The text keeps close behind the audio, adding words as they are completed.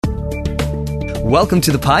Welcome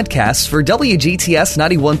to the podcast for WGTS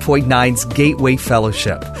 91.9's Gateway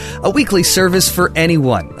Fellowship, a weekly service for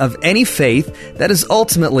anyone of any faith that is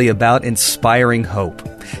ultimately about inspiring hope.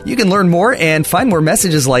 You can learn more and find more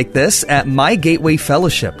messages like this at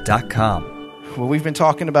mygatewayfellowship.com. Well, we've been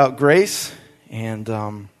talking about grace, and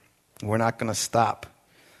we're not going to stop.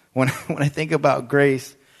 When I think about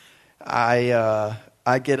grace, I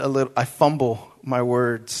fumble my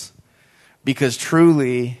words, because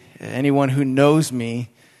truly, anyone who knows me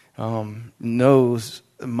knows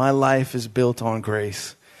my life is built on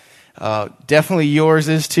grace. Definitely yours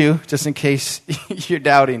is too, just in case you're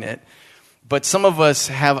doubting it. But some of us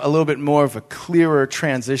have a little bit more of a clearer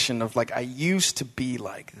transition of like, I used to be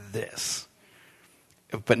like this,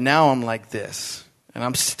 but now I'm like this. And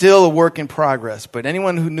I'm still a work in progress. But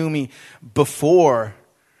anyone who knew me before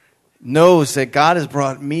knows that God has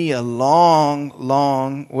brought me a long,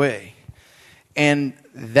 long way. And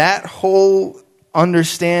that whole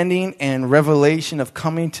understanding and revelation of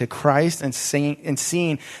coming to Christ and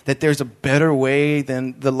seeing that there's a better way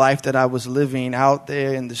than the life that I was living out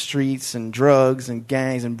there in the streets and drugs and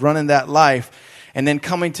gangs and running that life, and then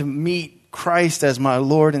coming to meet Christ as my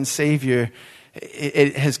Lord and Savior,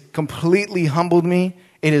 it has completely humbled me.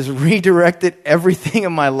 It has redirected everything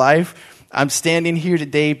in my life. I'm standing here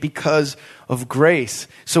today because of grace.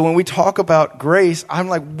 So when we talk about grace, I'm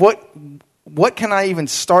like, what can I even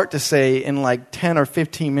start to say in like 10 or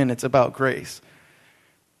 15 minutes about grace?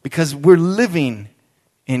 Because we're living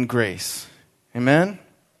in grace. Amen?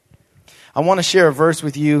 I want to share a verse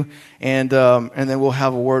with you, and then we'll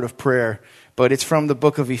have a word of prayer. But it's from the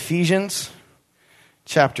book of Ephesians,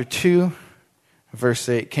 chapter 2, verse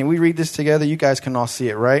 8. Can we read this together? You guys can all see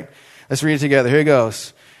it, right? Let's read it together. Here it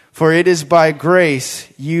goes. For it is by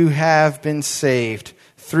grace you have been saved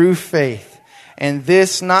through faith. And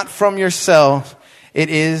this not from yourself, it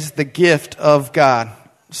is the gift of God.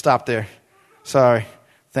 Stop there. Sorry.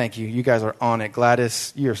 Thank you. You guys are on it.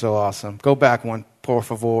 Gladys, you're so awesome. Go back one, por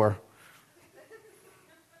favor.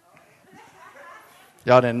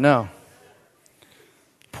 Y'all didn't know.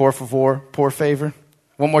 Por favor, por favor.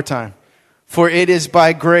 One more time. For it is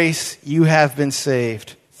by grace you have been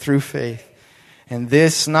saved through faith. And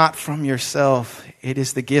this not from yourself. It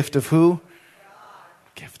is the gift of who? God.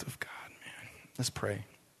 Gift of God, man. Let's pray.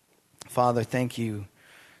 Father, thank you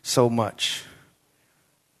so much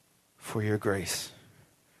for your grace.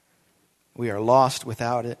 We are lost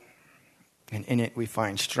without it. And in it we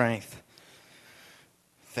find strength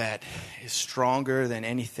that is stronger than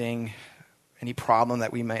anything, any problem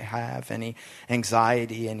that we may have, any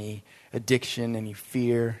anxiety, any addiction, any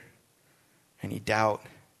fear, any doubt.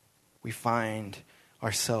 We find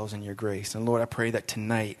ourselves in your grace. And Lord, I pray that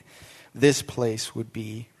tonight this place would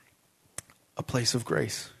be a place of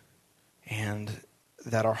grace, and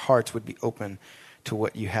that our hearts would be open to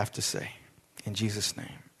what you have to say. In Jesus'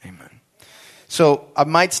 name, amen. So I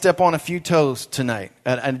might step on a few toes tonight.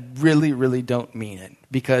 I really, really don't mean it.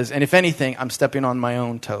 And if anything, I'm stepping on my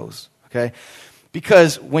own toes, okay?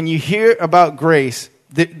 Because when you hear about grace,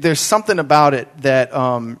 there's something about it that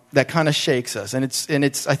kind of shakes us, and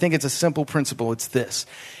it's. I think it's a simple principle. It's this: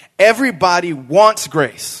 everybody wants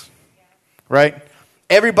grace, right?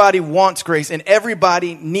 Everybody wants grace, and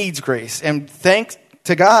everybody needs grace. And thanks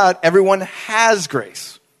to God, everyone has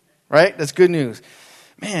grace, right? That's good news.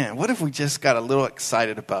 Man, what if we just got a little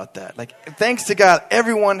excited about that? Like, thanks to God,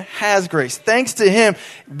 everyone has grace. Thanks to Him,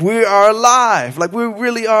 we are alive. Like, we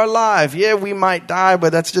really are alive. Yeah, we might die,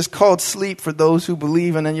 but that's just called sleep for those who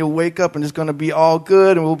believe. And then you'll wake up and it's going to be all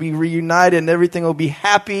good, and we'll be reunited, and everything will be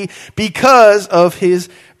happy because of His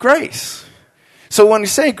grace. So when you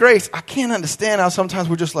say grace, I can't understand how sometimes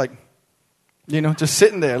we're just like, just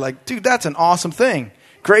sitting there like, dude, that's an awesome thing.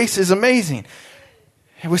 Grace is amazing.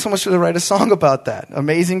 Someone should write a song about that.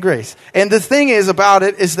 Amazing grace. And the thing is about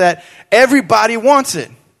it is that everybody wants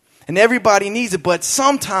it. And everybody needs it. But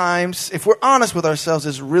sometimes, if we're honest with ourselves,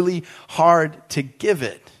 it's really hard to give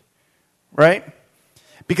it. Right?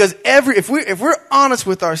 Because if we're honest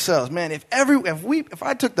with ourselves, man, if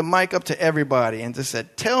I took the mic up to everybody and just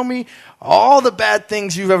said, tell me all the bad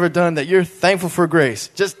things you've ever done that you're thankful for grace.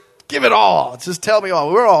 Just give it all. Just tell me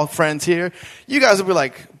all. We're all friends here. You guys will be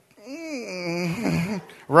like,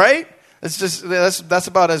 right? That's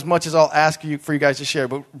about as much as I'll ask you for you guys to share.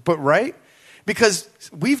 But right? Because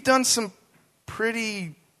we've done some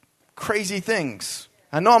pretty crazy things.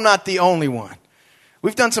 I know I'm not the only one.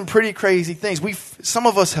 We've done some pretty crazy things. Some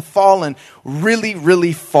of us have fallen really,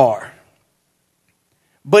 really far.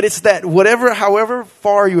 But it's that however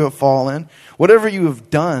far you have fallen, whatever you have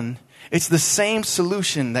done, It's the same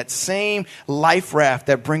solution, that same life raft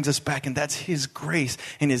that brings us back. And that's his grace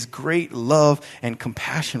and his great love and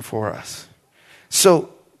compassion for us.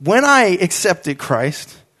 So when I accepted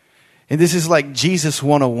Christ, and this is like Jesus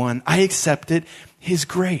 101, I accepted his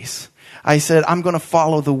grace. I said, I'm going to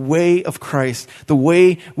follow the way of Christ, the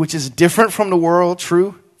way which is different from the world,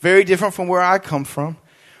 true, very different from where I come from.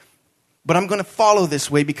 But I'm going to follow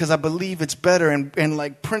this way because I believe it's better. And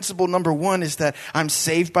like principle number one is that I'm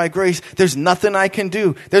saved by grace. There's nothing I can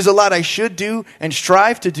do. There's a lot I should do and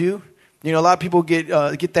strive to do. You know, a lot of people get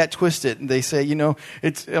that twisted. And they say, you know,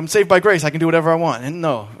 I'm saved by grace. I can do whatever I want. And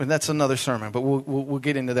no, that's another sermon. But we'll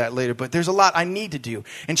get into that later. But there's a lot I need to do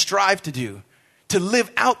and strive to do to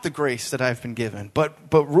live out the grace that I've been given. But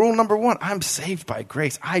rule number one, I'm saved by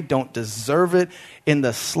grace. I don't deserve it in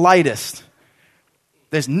the slightest.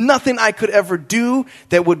 There's nothing I could ever do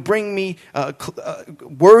that would bring me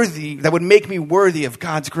worthy, that would make me worthy of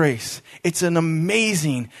God's grace. It's an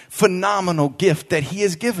amazing, phenomenal gift that he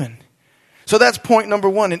has given. So that's point number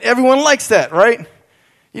one. And everyone likes that, right?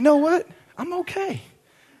 You know what? I'm okay.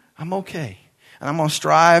 I'm okay. And I'm going to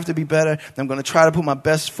strive to be better. I'm going to try to put my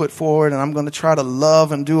best foot forward. And I'm going to try to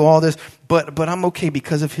love and do all this. But I'm okay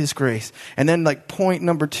because of his grace. And then like point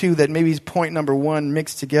number two, that maybe is point number one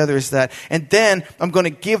mixed together, is that, and then I'm going to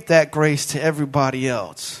give that grace to everybody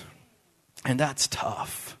else. And that's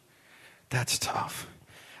tough. That's tough.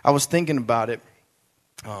 I was thinking about it.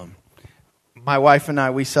 My wife and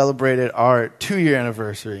I, we celebrated our 2-year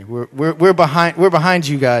anniversary. We're behind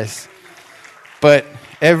you guys. But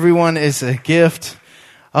everyone is a gift.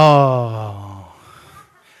 Oh,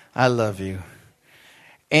 I love you.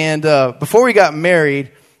 And before we got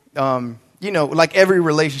married, you know, like every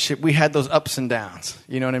relationship, we had those ups and downs.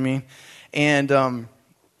 You know what I mean? And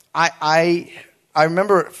I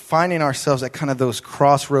remember finding ourselves at kind of those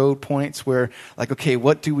crossroad points where, like, okay,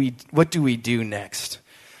 what do we do next?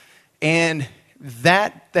 And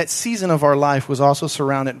that season of our life was also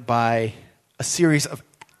surrounded by a series of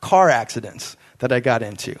car accidents that I got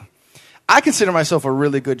into. I consider myself a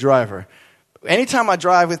really good driver. Anytime I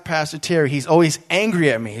drive with Pastor Terry, he's always angry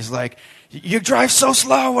at me. He's like, you drive so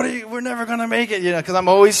slow. We're never going to make it, you know, because I'm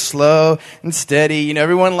always slow and steady. You know,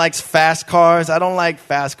 everyone likes fast cars. I don't like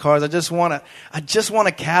fast cars. I just want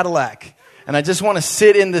a Cadillac. And I just want to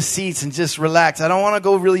sit in the seats and just relax. I don't want to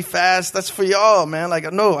go really fast. That's for y'all, man.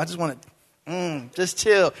 Like, no, I just want to just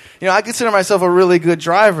chill. You know, I consider myself a really good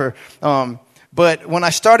driver. But when I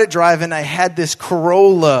started driving, I had this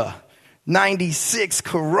Corolla, 96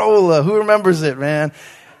 Corolla. Who remembers it, man?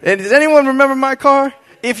 And does anyone remember my car?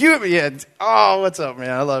 What's up, man?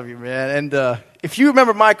 I love you, man. And if you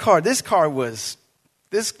remember my car, this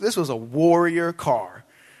was a warrior car.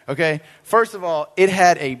 Okay? First of all, it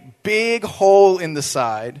had a big hole in the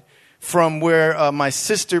side from where my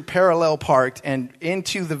sister parallel parked and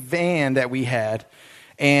into the van that we had,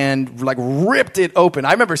 and like ripped it open.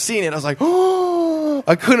 I remember seeing it. I was like, oh,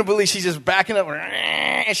 I couldn't believe she's just backing up.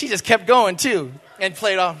 And she just kept going too and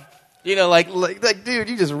played off. You know, like dude,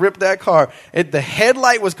 you just ripped that car. The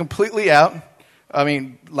headlight was completely out. I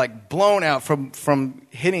mean, like blown out from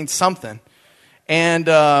hitting something.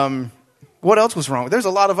 And what else was wrong? There's a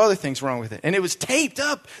lot of other things wrong with it. And it was taped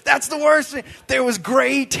up. That's the worst thing. There was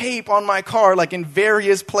gray tape on my car, like in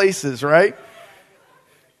various places, right?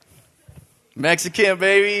 Mexican,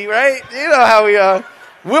 baby, right? You know how we are.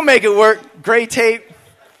 We'll make it work. Gray tape.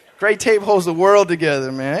 Gray tape holds the world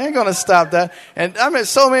together, man. I ain't going to stop that. And I mean,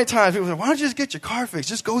 so many times people say, why don't you just get your car fixed?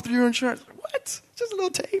 Just go through your insurance. What? Just a little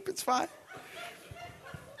tape. It's fine.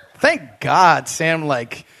 Thank God, Sam,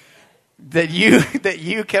 like, that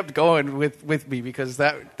you kept going with me, because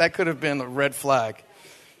that could have been a red flag.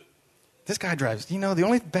 This guy drives. You know, the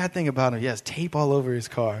only bad thing about him, he has tape all over his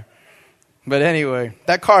car. But anyway,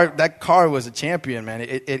 that car was a champion, man.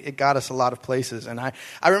 It got us a lot of places. And I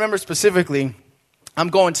remember specifically, I'm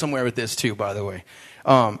going somewhere with this too, by the way.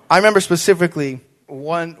 I remember specifically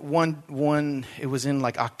one, it was in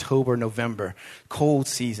like October, November, cold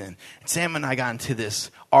season. And Sam and I got into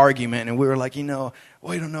this argument, and we were like, you know,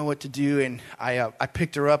 we don't know what to do. And I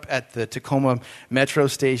picked her up at the Tacoma Metro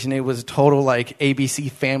station. It was a total like ABC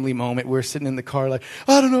family moment. We were sitting in the car like,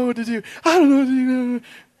 I don't know what to do. I don't know what to do.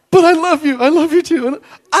 But I love you. I love you too. And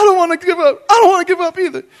I don't want to give up. I don't want to give up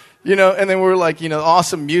either. You know, and then we were like, you know,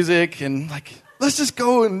 awesome music and like, let's just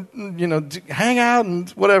go and, you know, hang out and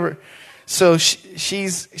whatever. So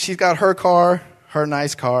she's got her car, her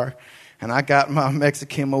nice car, and I got my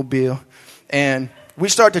Mexican Mobile. And we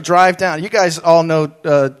start to drive down. You guys all know,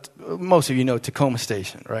 most of you know Tacoma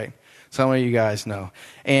Station, right? Some of you guys know.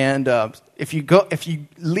 And if you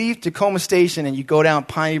leave Tacoma Station and you go down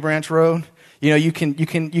Piney Branch Road, You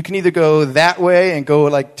can either go that way and go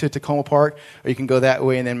like to Tacoma Park, or you can go that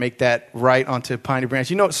way and then make that right onto Piney Branch.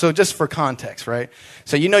 So just for context, right?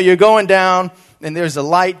 So you're going down, and there's a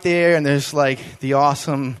light there, and there's like the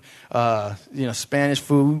awesome Spanish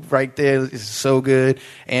food right there. It's so good.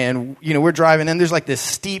 And we're driving, and there's like this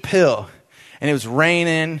steep hill, and it was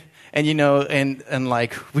raining, and and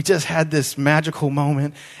like we just had this magical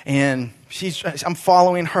moment, and I'm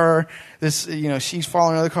following her. She's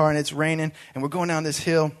following another car, and it's raining, and we're going down this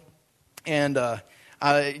hill, and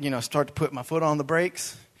I start to put my foot on the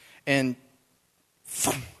brakes, and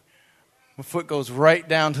my foot goes right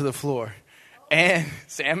down to the floor, and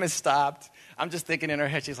Sam has stopped. I'm just thinking in her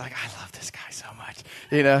head, she's like, I love this guy so much,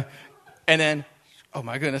 and then, oh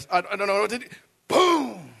my goodness, I don't know what to do.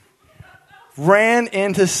 Boom! Ran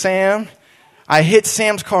into Sam. I hit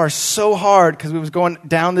Sam's car so hard because we was going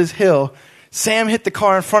down this hill. Sam hit the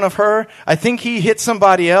car in front of her. I think he hit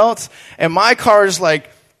somebody else. And my car is like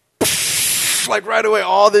right away,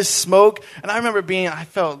 all this smoke. And I remember I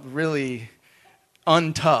felt really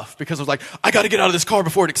untough because I was like, I got to get out of this car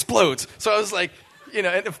before it explodes. So I was like,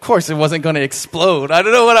 and of course it wasn't going to explode. I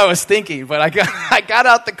don't know what I was thinking, but I got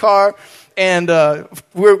out the car, and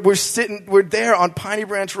we're there on Piney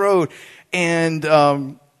Branch Road. And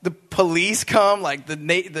the police come, like the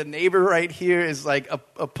neighbor right here is like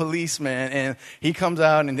a policeman, and he comes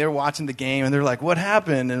out, and they're watching the game, and they're like, what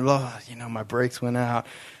happened? And my brakes went out,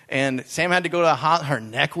 and Sam had to go to her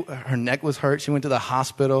neck was hurt. She went to the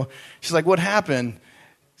hospital. She's like, what happened?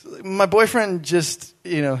 My boyfriend just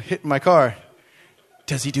hit my car.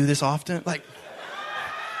 Does he do this often? Like,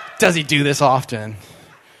 does he do this often?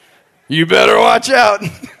 You better watch out.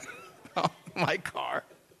 Oh, my car.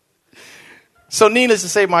 So needless to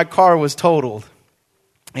say, my car was totaled.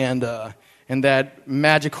 And that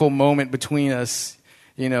magical moment between us,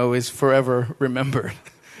 is forever remembered.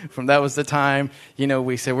 That was the time,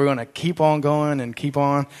 we said we're going to keep on going and keep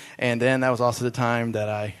on. And then that was also the time that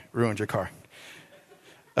I ruined your car.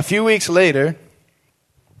 A few weeks later,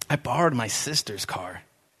 I borrowed my sister's car.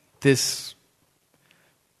 This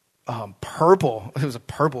purple, it was a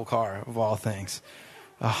purple car of all things.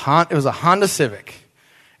 It was a Honda Civic.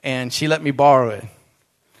 And she let me borrow it.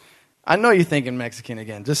 I know you're thinking Mexican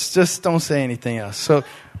again. Just don't say anything else. So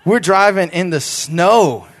we're driving in the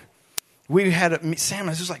snow. Sam,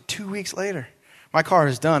 this was like 2 weeks later. My car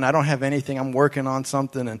is done. I don't have anything. I'm working on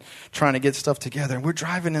something and trying to get stuff together. And we're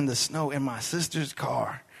driving in the snow in my sister's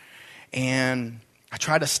car. And I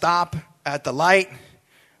tried to stop at the light.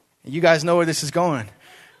 You guys know where this is going.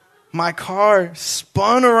 My car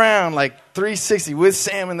spun around like 360 with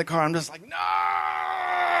Sam in the car. I'm just like, no!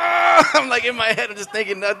 I'm like in my head, I'm just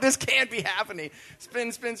thinking, no, this can't be happening.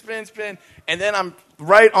 Spin, spin, spin, spin. And then I'm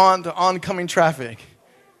right on to oncoming traffic.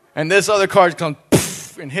 And this other car comes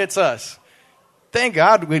poof, and hits us. Thank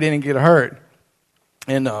God we didn't get hurt.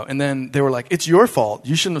 And then they were like, it's your fault.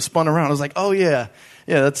 You shouldn't have spun around. I was like, oh, yeah.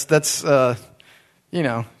 Yeah, that's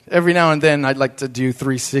every now and then I'd like to do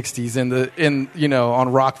 360s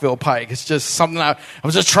on Rockville Pike. It's just something I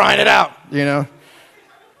was just trying it out,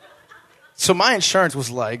 So my insurance was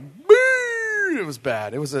like, it was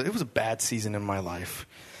bad. It was a bad season in my life.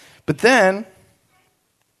 But then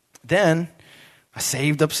I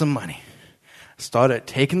saved up some money. Started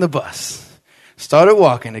taking the bus. Started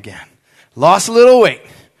walking again. Lost a little weight.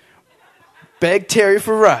 Begged Terry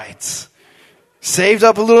for rides. Saved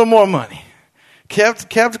up a little more money.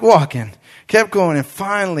 Kept walking. Kept going. And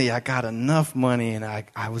finally I got enough money, and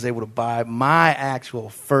I was able to buy my actual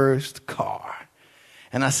first car.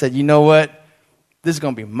 And I said, you know what? This is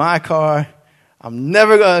going to be my car. I'm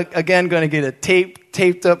never going to get a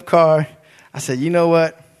taped up car. I said, you know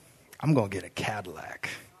what? I'm going to get a Cadillac.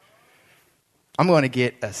 I'm going to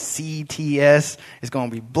get a CTS. It's going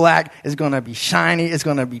to be black. It's going to be shiny. It's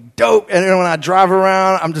going to be dope. And then when I drive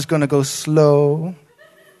around, I'm just going to go slow.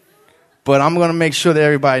 But I'm going to make sure that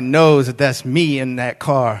everybody knows that that's me in that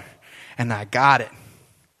car. And I got it.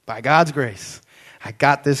 By God's grace, I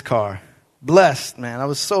got this car. Blessed, man. I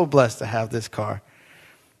was so blessed to have this car.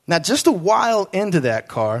 Now, just a while into that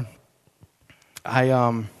car,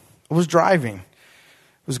 I was driving.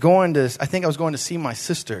 I think I was going to see my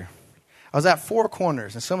sister. I was at Four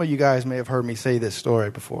Corners, and some of you guys may have heard me say this story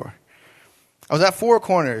before. I was at Four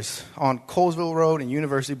Corners on Colesville Road and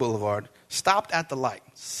University Boulevard, stopped at the light.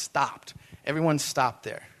 Stopped. Everyone stopped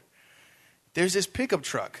there. There's this pickup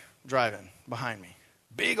truck driving behind me.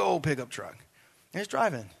 Big old pickup truck. And it's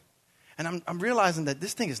driving. And I'm realizing that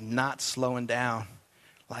this thing is not slowing down,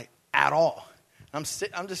 like, at all. I'm just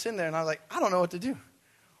sitting there, and I was like, I don't know what to do.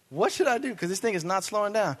 What should I do? Because this thing is not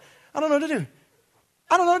slowing down. I don't know what to do.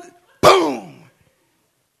 I don't know what to do. Boom!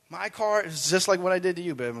 My car is just like what I did to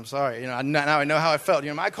you, babe. I'm sorry. Now I know how it felt.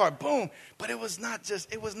 My car, boom. But it was my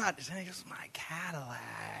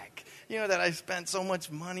Cadillac, that I spent so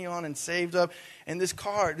much money on and saved up. And this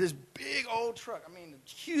car, this big old truck,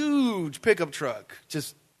 huge pickup truck,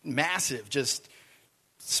 just massive, just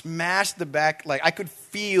smashed the back. Like, I could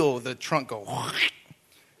feel the trunk go,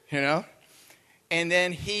 And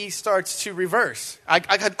then he starts to reverse.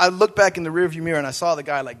 I looked back in the rearview mirror and I saw the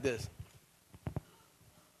guy like this.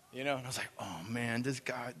 And I was like, oh, man, this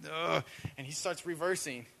guy. And he starts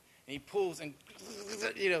reversing. And he pulls and,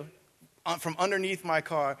 from underneath my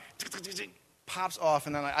car, pops off.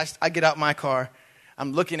 And then I get out my car.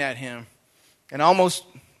 I'm looking at him. And I almost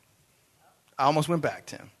went back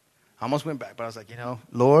to him. But I was like,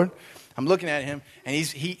 Lord, I'm looking at him. And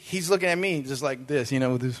he's looking at me just like this,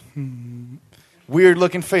 with this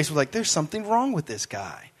weird-looking face. I was like, there's something wrong with this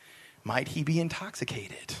guy. Might he be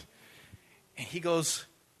intoxicated? And he goes,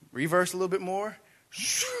 reverse a little bit more,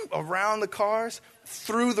 around the cars,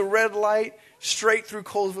 through the red light, straight through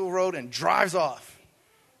Colesville Road, and drives off.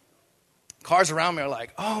 Cars around me are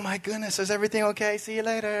like, oh, my goodness, is everything okay? See you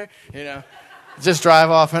later. Just drive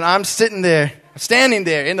off. And I'm standing there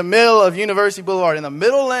in the middle of University Boulevard, in the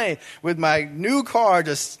middle lane, with my new car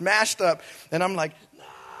just smashed up. And I'm like,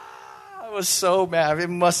 I was so mad. It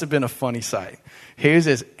must have been a funny sight. Here's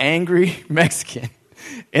this angry Mexican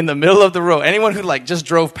in the middle of the road. Anyone who just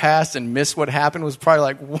drove past and missed what happened was probably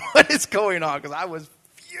like, what is going on? Because I was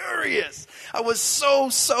furious. I was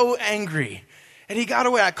so angry. And he got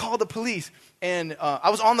away. I called the police. And I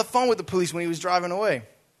was on the phone with the police when he was driving away.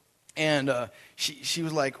 And she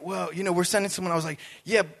was like, well, we're sending someone. I was like,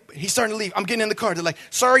 yeah, he's starting to leave. I'm getting in the car. They're like,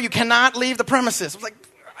 sorry, you cannot leave the premises. I was like,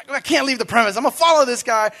 I can't leave the premise. I'm going to follow this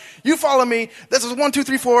guy. You follow me. This is 1, 2,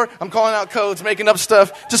 3, 4. I'm calling out codes, making up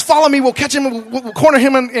stuff. Just follow me. We'll catch him. We'll corner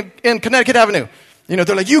him in Connecticut Avenue. They're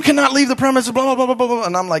like, you cannot leave the premises, blah, blah, blah, blah, blah.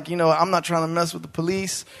 And I'm like, I'm not trying to mess with the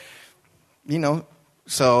police.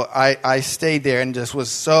 So I stayed there and just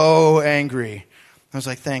was so angry. I was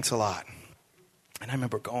like, thanks a lot. And I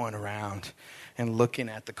remember going around and looking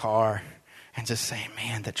at the car and just saying,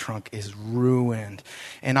 man, the trunk is ruined.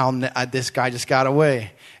 And this guy just got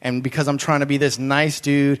away. And because I'm trying to be this nice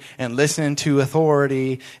dude and listening to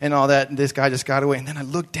authority and all that, this guy just got away. And then I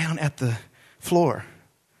looked down at the floor.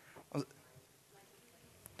 I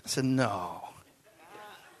said, no.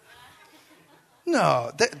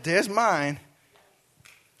 There's mine.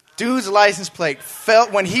 Dude's license plate fell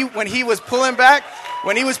when he was pulling back,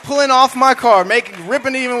 when he was pulling off my car,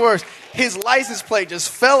 ripping it even worse. His license plate just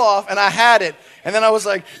fell off, and I had it. And then I was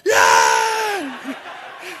like, yeah,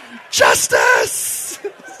 justice.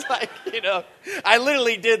 It's like, I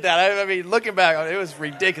literally did that. I mean, looking back on it, it was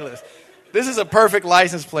ridiculous. This is a perfect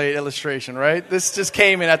license plate illustration, right? This just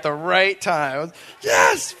came in at the right time.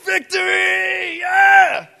 Yes, victory,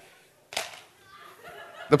 yeah.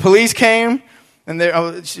 The police came, and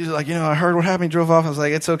she was like, I heard what happened. He drove off. I was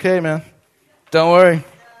like, it's okay, man. Don't worry.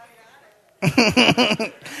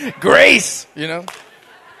 Grace,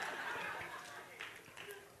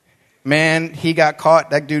 Man, he got caught.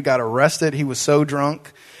 That dude got arrested. He was so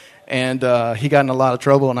drunk. And he got in a lot of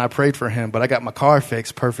trouble, and I prayed for him. But I got my car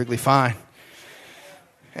fixed perfectly fine.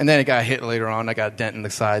 And then it got hit later on. I got a dent in the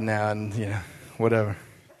side now, and, whatever.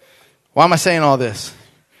 Why am I saying all this?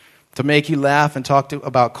 To make you laugh and talk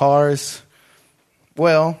about cars?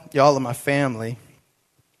 Well, y'all are my family.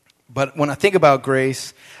 But when I think about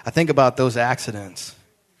grace, I think about those accidents.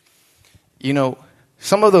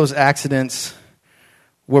 Some of those accidents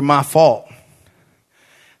were my fault.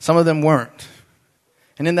 Some of them weren't.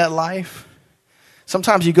 And in that life,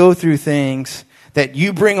 sometimes you go through things that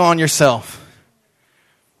you bring on yourself.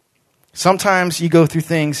 Sometimes you go through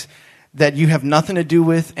things that you have nothing to do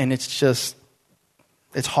with, and it's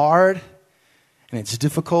hard, and it's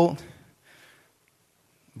difficult,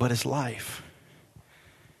 but it's life.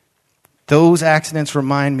 Those accidents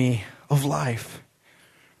remind me of life.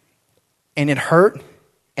 And it hurt,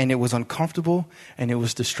 and it was uncomfortable, and it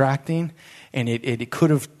was distracting, and it could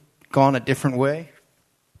have gone a different way.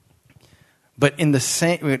 But in the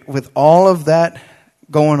same, with all of that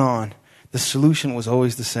going on, the solution was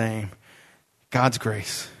always the same. God's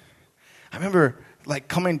grace. I remember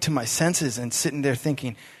coming to my senses and sitting there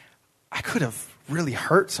thinking, I could have really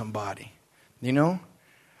hurt somebody.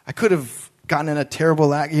 I could have gotten in a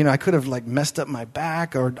terrible act. I could have like messed up my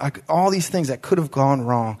back or all these things that could have gone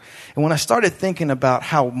wrong. And when I started thinking about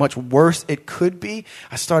how much worse it could be,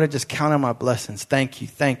 I started just counting my blessings. Thank you,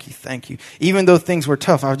 thank you, thank you. Even though things were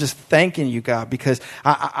tough, I was just thanking you, God, because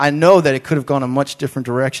I know that it could have gone a much different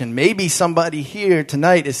direction. Maybe somebody here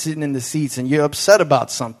tonight is sitting in the seats and you're upset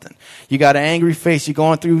about something. You got an angry face, you're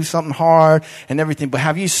going through something hard and everything. But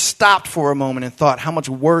have you stopped for a moment and thought how much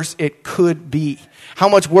worse it could be? How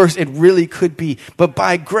much worse it really could be. But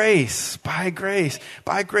by grace,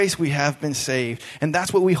 we have been saved. And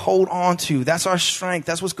that's what we hold on to. That's our strength.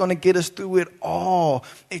 That's what's going to get us through it all.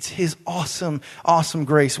 It's his awesome, awesome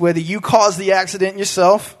grace. Whether you caused the accident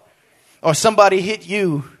yourself or somebody hit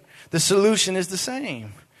you, the solution is the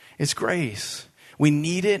same. It's grace. We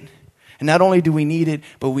need it. And not only do we need it,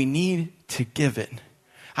 but we need to give it.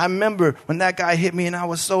 I remember when that guy hit me and I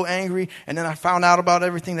was so angry, and then I found out about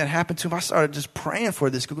everything that happened to him. I started just praying for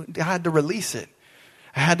this. I had to release it.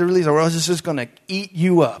 Or else it's just going to eat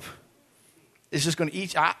you up. It's just going to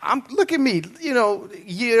eat you. Look at me,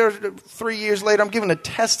 3 years later, I'm giving a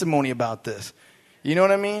testimony about this. You know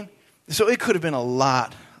what I mean? So it could have been a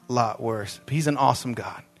lot worse. But he's an awesome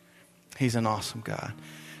God. He's an awesome God.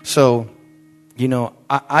 So,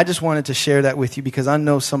 I just wanted to share that with you because I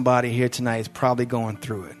know somebody here tonight is probably going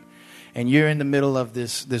through it. And you're in the middle of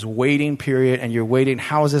this waiting period and you're waiting.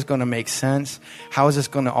 How is this going to make sense? How is this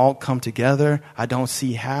going to all come together? I don't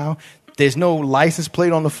see how. There's no license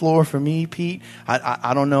plate on the floor for me, Pete.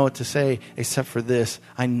 I don't know what to say except for this.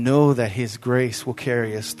 I know that his grace will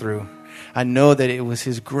carry us through. I know that it was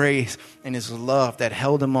his grace and his love that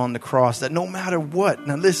held him on the cross, that no matter what,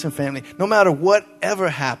 now listen, family, no matter whatever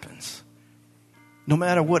happens,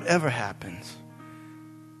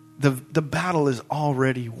 the battle is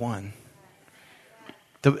already won.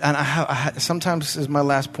 And sometimes, this is my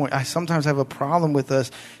last point, I sometimes have a problem with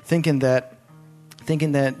us thinking that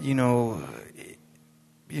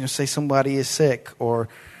say somebody is sick or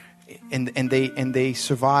and they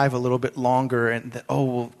survive a little bit longer and that,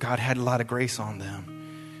 God had a lot of grace on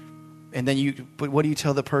them. And then but what do you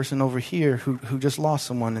tell the person over here who just lost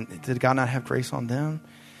someone? And did God not have grace on them?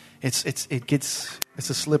 It's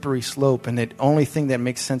a slippery slope, and the only thing that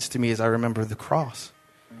makes sense to me is I remember the cross,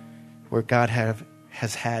 where God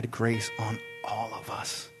has had grace on all of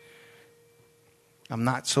us. I'm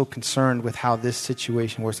not so concerned with how this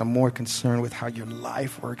situation works. I'm more concerned with how your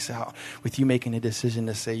life works out, with you making a decision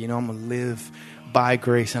to say, I'm going to live by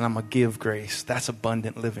grace and I'm going to give grace. That's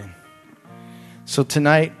abundant living. So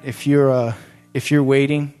tonight, if you're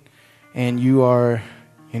waiting and you are,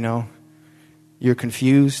 you're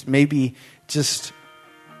confused, maybe just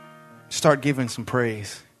start giving some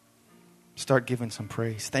praise. Start giving some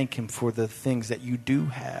praise. Thank him for the things that you do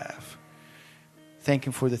have. Thank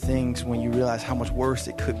him for the things when you realize how much worse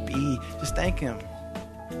it could be. Just thank him.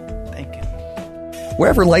 Thank him.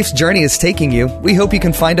 Wherever life's journey is taking you, we hope you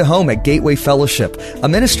can find a home at Gateway Fellowship, a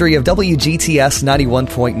ministry of WGTS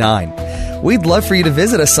 91.9. We'd love for you to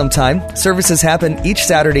visit us sometime. Services happen each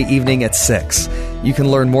Saturday evening at 6. You can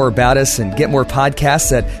learn more about us and get more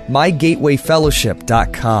podcasts at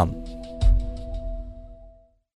mygatewayfellowship.com.